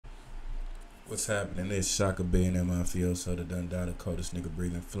What's happening? It's Shaka being in my field, so the Dundada coldest nigga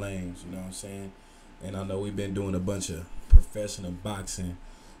breathing flames, you know what I'm saying? And I know we've been doing a bunch of professional boxing,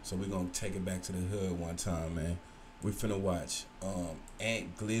 so we're gonna take it back to the hood one time, man. We finna watch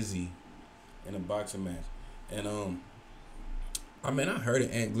Ant Glizzy in a boxing match. And I mean, I heard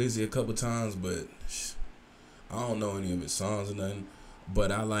of Ant Glizzy a couple times, but I don't know any of his songs or nothing.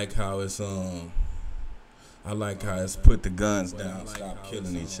 But I like how it's put the guns down, stop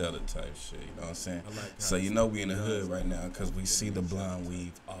killing each other type shit, you know what I'm saying? So you know we in the hood right now because we see the blonde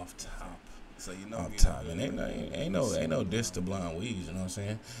weave off top. So you know off top, and ain't no diss to blonde weaves, you know what I'm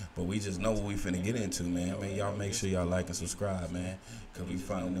saying? But we just know what we finna get into, man. Y'all make sure y'all like and subscribe, man, because we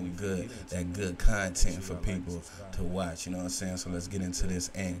find them that good content for people to watch, you know what I'm saying? So let's get into this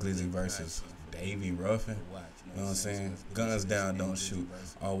Ant Glizzy versus Davey Ruffin. You know what I'm saying? Guns down, don't shoot.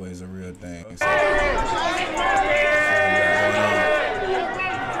 Always a real thing. So, he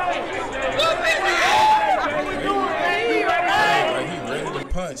ready to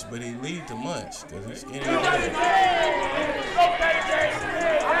punch, but he lead to munch because he's skinny.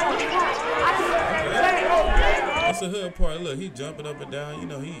 That's a hood part. Look, he jumping up and down. You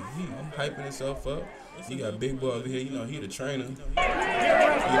know, he hyping himself up. He got big boy over here. You know, he the trainer.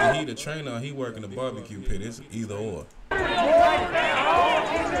 Either he the trainer or he working the barbecue pit. It's either or. And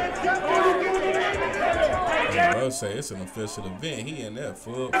bro say it's an official event. He in there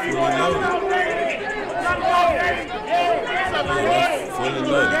fully loaded. Fully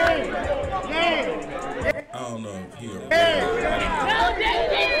loaded. I don't know if he a real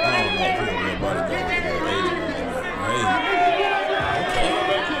bodyguard.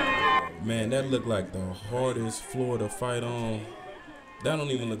 Man, that looked like the hardest floor to fight on. That don't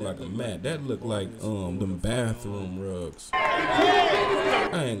even look like a mat. That look like them bathroom rugs.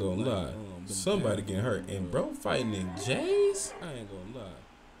 I ain't gonna lie. Somebody getting hurt. And bro fighting in J's? I ain't gonna lie.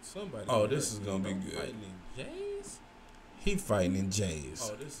 Somebody. Oh, this is gonna be good. Fighting in J's? He fighting in J's.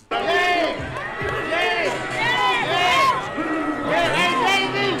 Oh, this is okay.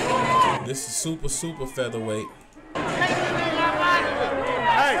 This is super featherweight.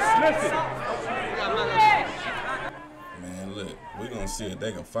 Man, look, we gonna see if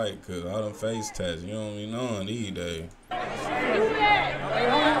they can fight, cause all them face tats, you don't be knowing these days.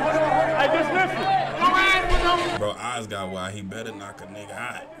 Bro, eyes got wide. He better knock a nigga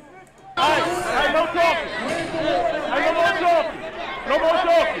out. Hey, no talking. No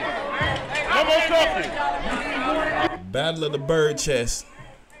more talking. Battle of the bird chest.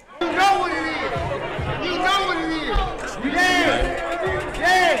 You know what it is. Yeah.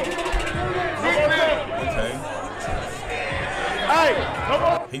 Okay.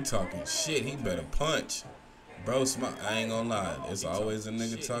 He talking shit. He better punch. Bro, I ain't gonna lie. It's always a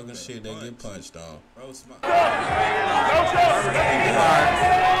nigga talking shit that get punched on. Bro, Is it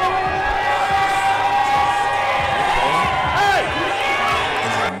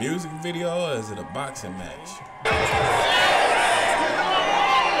a music video or is it a boxing match?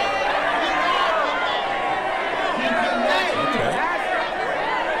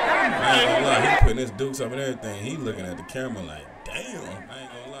 I ain't gonna lie, he putting his dukes up and everything. He looking at the camera like, damn. I ain't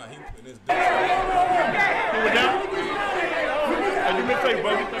gonna lie, he putting his dukes up.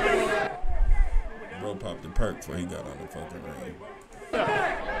 Bro popped the perk before he got on the fucking ring.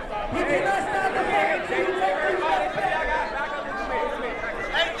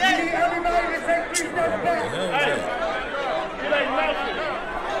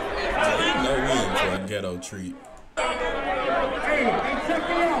 You know we in for a ghetto treat.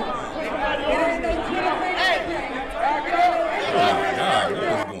 Oh my God, what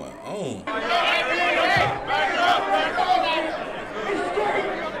is going on?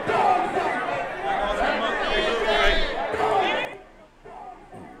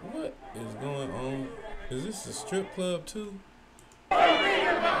 What is going on? Is this a strip club too?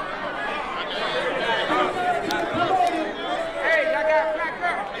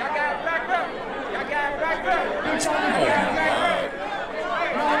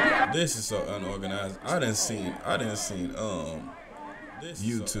 This is so unorganized. I didn't see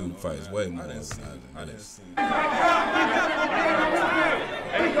YouTube fights way more organized. I didn't see.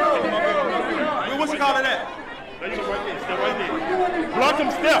 What's you calling that? Block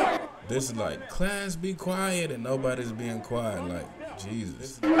them steps. This is like class be quiet and nobody's being quiet. Like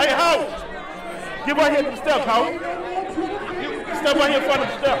Jesus. Hey, Ho! Get right here to the steps, Ho. Step right here in front of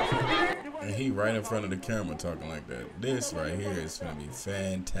the steps. And he right in front of the camera talking like that. This right here is gonna be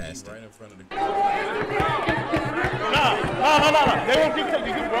fantastic. Right in front of the camera. No. They won't keep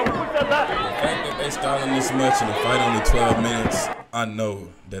taking you, bro. Put that back. The fact that they stalling this much and the fight only 12 minutes, I know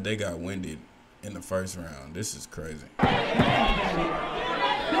that they got winded in the first round. This is crazy.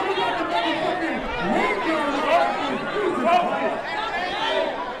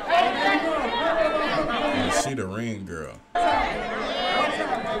 Ring girl.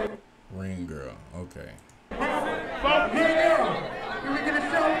 Ring girl. Okay.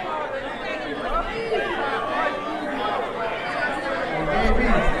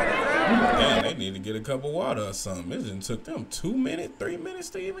 Damn, they need to get a cup of water or something. It just took them 2 minutes, 3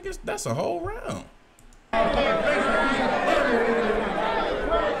 minutes to even get. That's a whole round.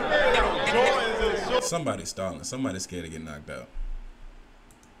 Somebody's stalling. Somebody's scared to get knocked out.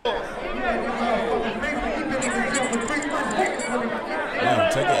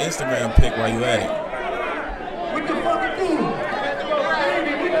 Damn, take an Instagram pic while you at it. What the fuck you doing?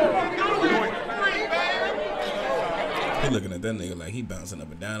 He looking at that nigga like he bouncing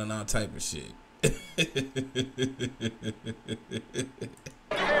up and down and all type of shit.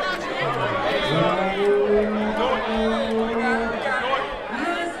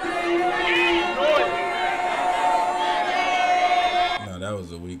 No, that was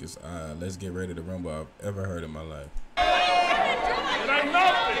the weakest let's get ready to rumble I've ever heard in my life.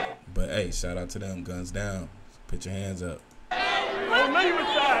 But hey, shout out to them. Guns down. Put your hands up.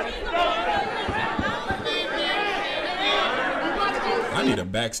 I need a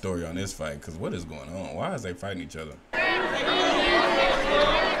backstory on this fight, because what is going on? Why is they fighting each other? The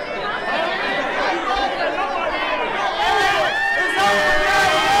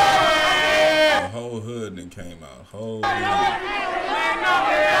whole hood then came out. Holy. Holy,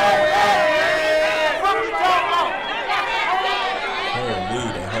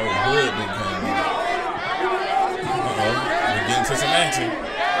 the whole hood then came out. Uh-oh, we're getting to some action.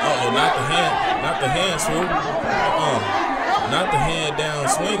 Uh-oh, not the hand swoop. Not the head down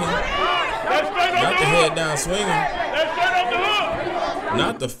swinging. Not the head down swinging.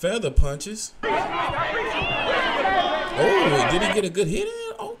 Not the feather punches. Oh, did he get a good hit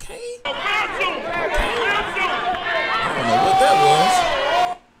in? Okay. I don't know what that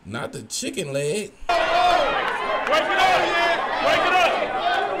was. Not the chicken leg. Wake it up. Wake it up.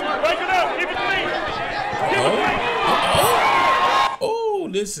 Wake it up. Keep it clean. Oh,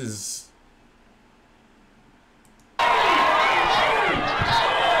 this is.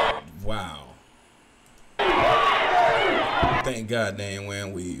 Wow. Thank God they ain't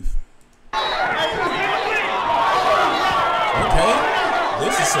wearing weave. Okay.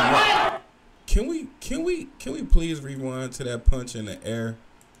 This is some. Can we please rewind to that punch in the air?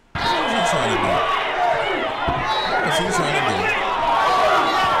 What was he trying to do? What was he trying to do?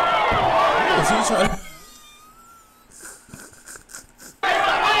 What was he trying to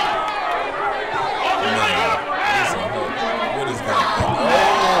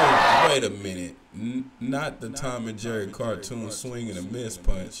Wait a minute. Not the Tom and Jerry cartoon swing and a miss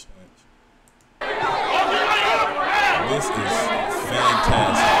punch. This is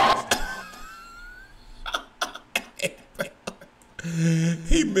fantastic.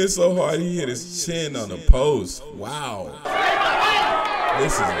 He missed so hard he hit his chin on the post. Wow.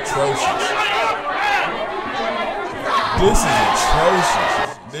 This is atrocious. This is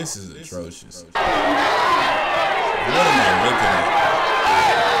atrocious. This is atrocious. What am I looking at?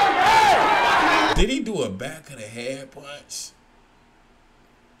 Did he do a back of the head punch?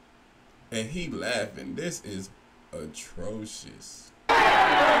 And he laughing. This is atrocious.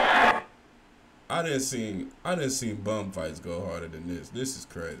 I didn't see bum fights go harder than this. This is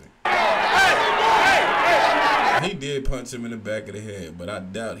crazy. He did punch him in the back of the head, but I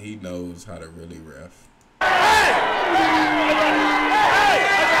doubt he knows how to really ref.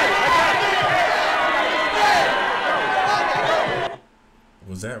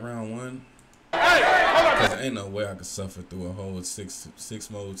 Was that round one? Because there ain't no way I could suffer through a whole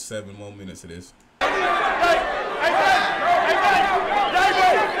 7 more minutes of this.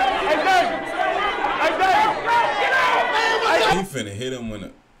 He finna hit him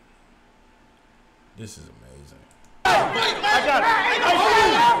when this is amazing. I got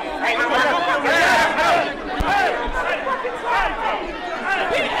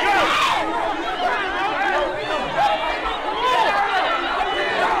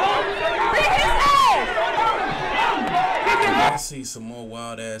I see some more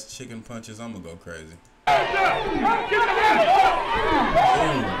wild ass chicken punches, I'm gonna go crazy. Ooh,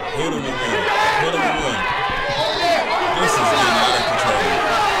 hit him with one. Hit him with one. This is getting out of control.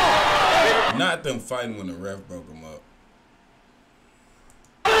 Not them fighting when the ref broke them up.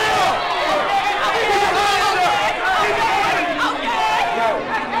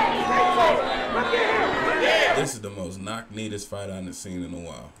 This is the most knock-neatest fight I've seen in a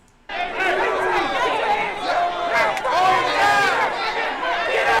while.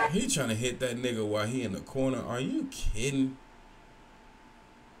 He trying to hit that nigga while he in the corner. Are you kidding?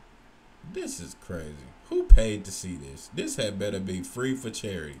 This is crazy. Who paid to see this? This had better be free for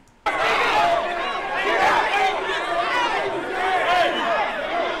charity.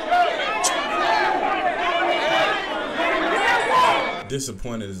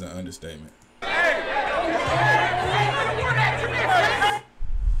 Disappointed is an understatement.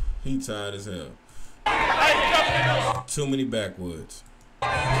 He tired as hell. Too many backwoods.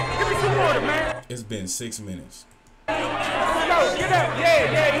 Give me some water, man. It's been 6 minutes. Get up.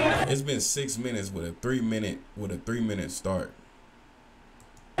 Yeah. It's been 6 minutes with a 3-minute start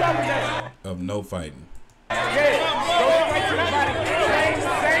of no fighting. Yeah. Go right to the body.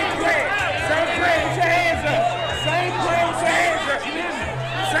 Same plan. Same plan with your hands up. Same plan with your hands up. You hear me?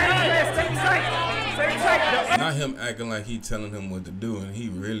 Same plan. Stay tight. Not him acting like he telling him what to do, and he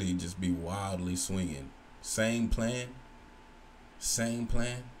really just be wildly swinging. Same plan? Same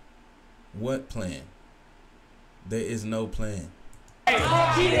plan? What plan? There is no plan. Hey,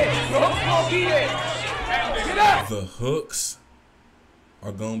 be there. The hook's gonna be there. Get up. The hooks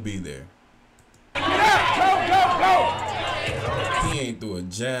are gonna be there. Get up. Go. He ain't through a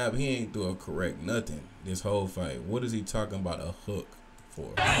jab. He ain't through a correct nothing this whole fight. What is he talking about a hook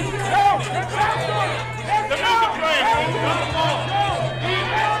for?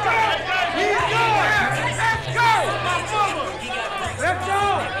 Let's go.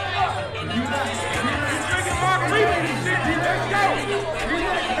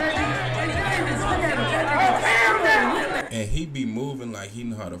 And he be moving like he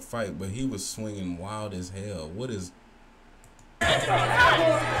know how to fight, but he was swinging wild as hell. What is...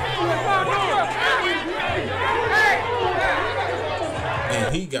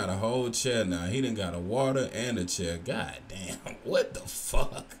 And he got a whole chair now. He done got a water and a chair. God damn, what the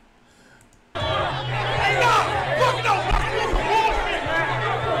fuck?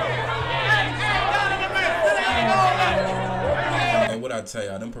 And what I tell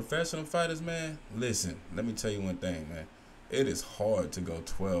y'all, them professional fighters, man, listen, let me tell you one thing, man. It is hard to go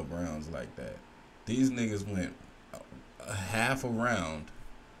 12 rounds like that. These niggas went a half a round,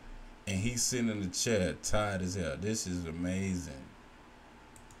 and he's sitting in the chair tired as hell. This is amazing.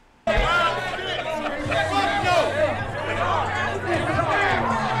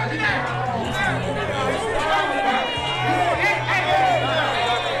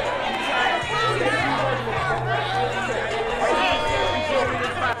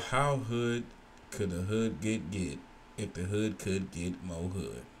 How hood could the hood get if the hood could get more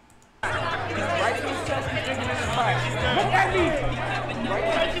hood? They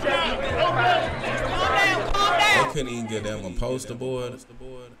couldn't even get them a poster board,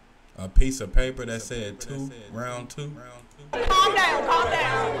 a piece of paper that said round two. Calm down.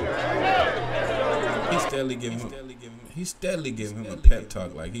 He's steadily giving him a pep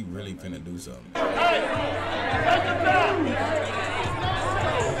talk like he really finna do something.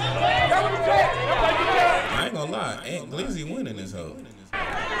 I ain't gonna lie, Aunt Glizzy winning this hoe.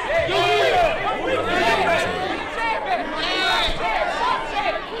 Hey,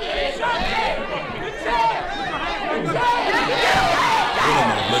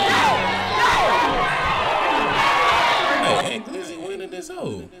 Aunt Glizzy winning this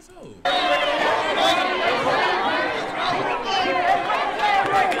hoe.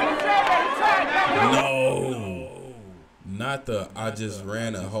 No, not the I just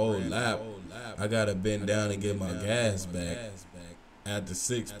ran a whole lap. I gotta bend down and get my gas back after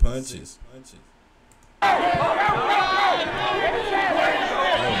 6 punches. Oh my God.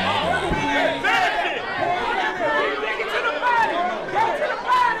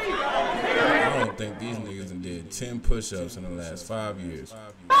 I don't think these niggas done did 10 push-ups in the last 5 years.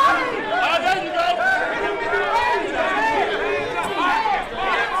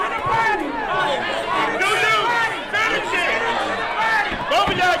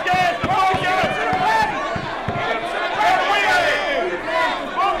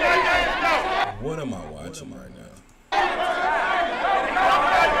 What am I watching right now?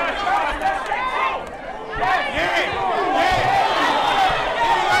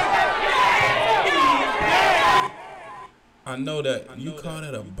 I know that you call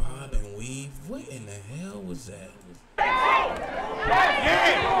that a bob and weave. What in the hell was that?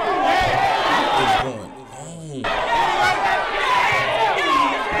 What's going on?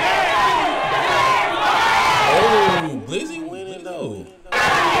 Oh, Blizzy winning though.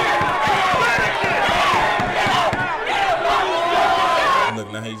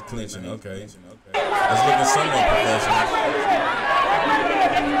 Look, now he's clinching. Okay. It's looking somewhat professional.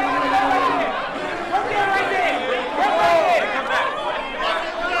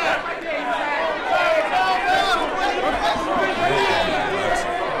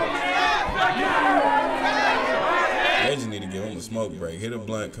 They just need to give him a smoke break. Hit a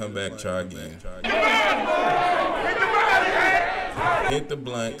blunt, come back, try again. Hit the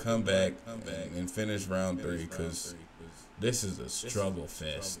blunt, come back, and finish round 3, because this is a struggle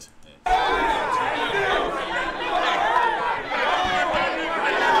fest.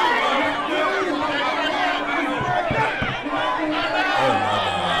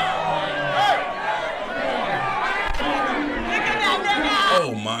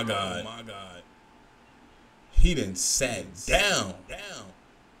 He done sat down.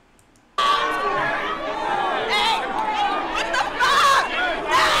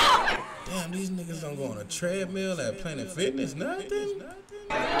 Damn, these niggas don't go on a treadmill at Planet Fitness, nothing.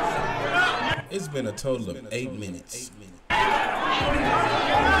 It's been a total of 8 minutes.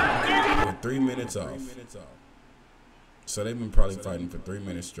 With 3 minutes off. So they've been probably fighting for 3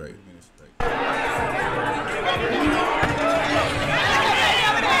 minutes straight.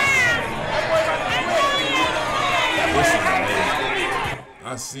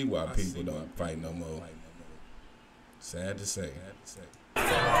 I see why people don't fight no more. Sad to say. I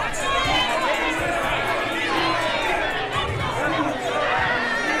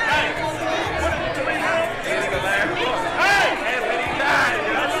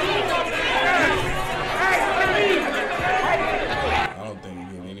don't think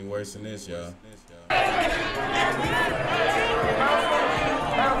it's getting any worse than this, y'all.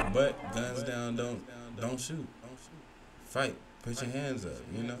 But guns down, don't shoot. Fight. Put your hands up,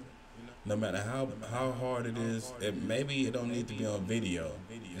 you know? No matter how hard it is, maybe it don't need to be on video.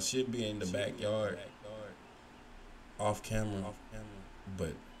 It should be in the backyard, off camera,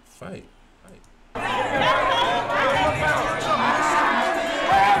 but fight.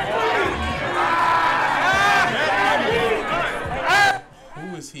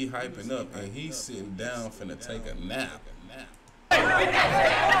 Who is he hyping up and he's sitting down finna take a nap?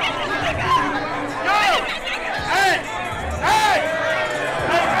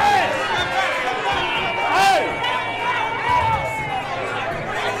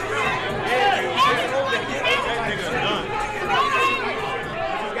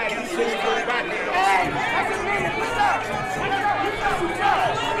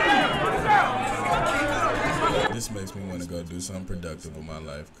 This makes me want to go do something productive with my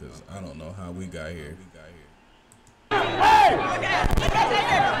life because I don't know how we got here.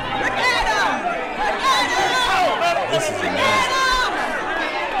 This is amazing.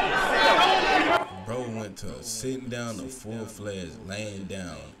 Bro went to sitting down to full-fledged laying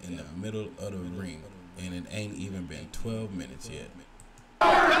down in the middle of the ring, and it ain't even been 12 minutes yet.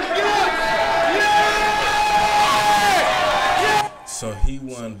 So he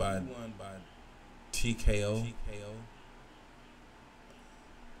won by TKO.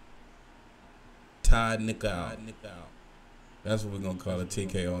 Tied nigga out. That's what we're gonna call a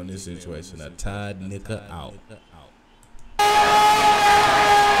TKO in this situation. A tied nigga out.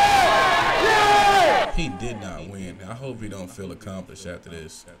 He did not win. I hope he don't feel accomplished after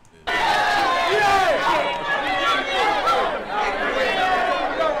this.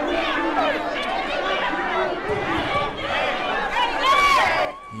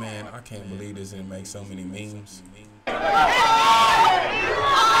 Man, I can't believe this didn't make so many memes.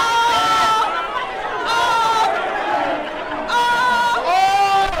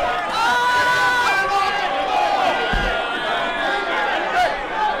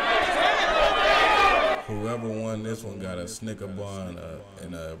 Whoever won this one got a Snicker bar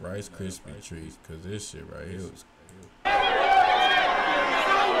and a Rice Krispie treat, cause this shit right here was.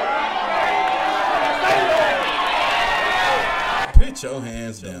 Put your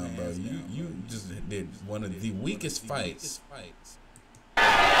hands down, bro. You just did one of the weakest fights.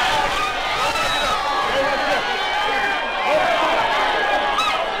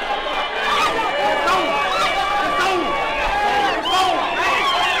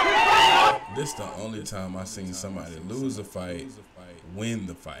 This is the only time I seen somebody lose a fight, win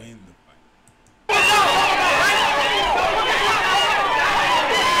the fight.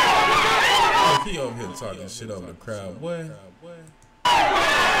 He over here talking shit over the crowd, boy.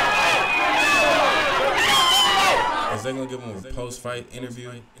 Is they gonna give him a post-fight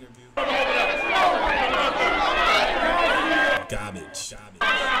interview? Garbage.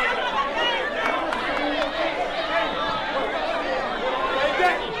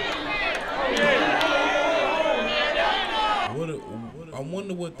 I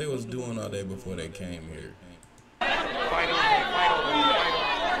wonder what they was doing all day before they came here.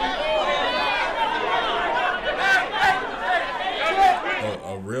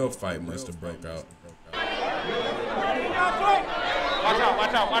 A real fight must have broke out.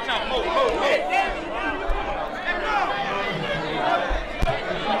 Watch out, move.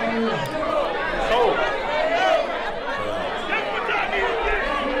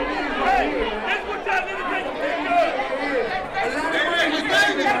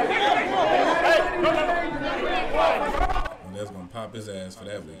 That's gonna pop his ass for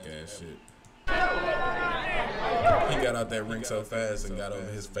that weak ass shit. He got out that ring so fast and got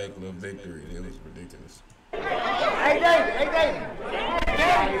over his fake little victory. It was ridiculous. Hey, David.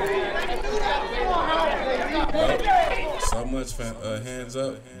 So much for hands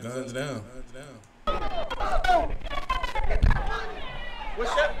up, guns down.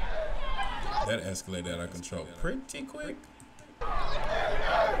 That escalated out of control pretty quick. I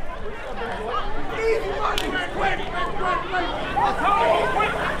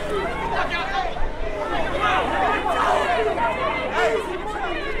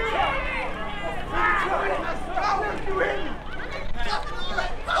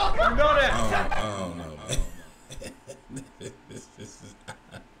don't know, man.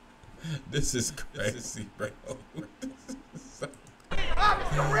 This is crazy, bro.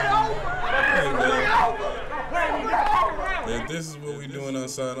 If this is what we doing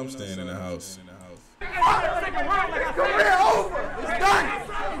outside, I'm staying in the house. Second round, like I said. It's done.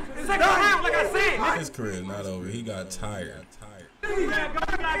 Second round, like I said. His career is not over. He got tired.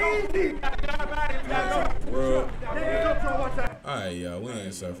 World. Alright, y'all, we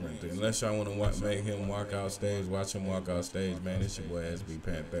ain't suffering things. Unless y'all want to make him walk out stage, watch him walk out stage, man. It's your boy SB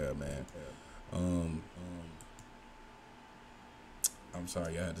Panther, man. I'm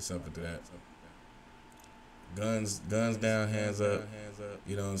sorry, y'all had to suffer through that. Guns down, hands up.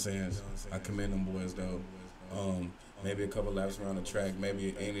 You know what I'm saying? I commend them boys though. Maybe a couple laps around the track, maybe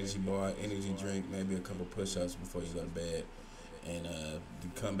an energy bar, energy drink, maybe a couple push-ups before you go to bed, and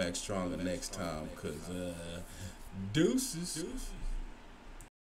come back stronger next time. Cause deuces.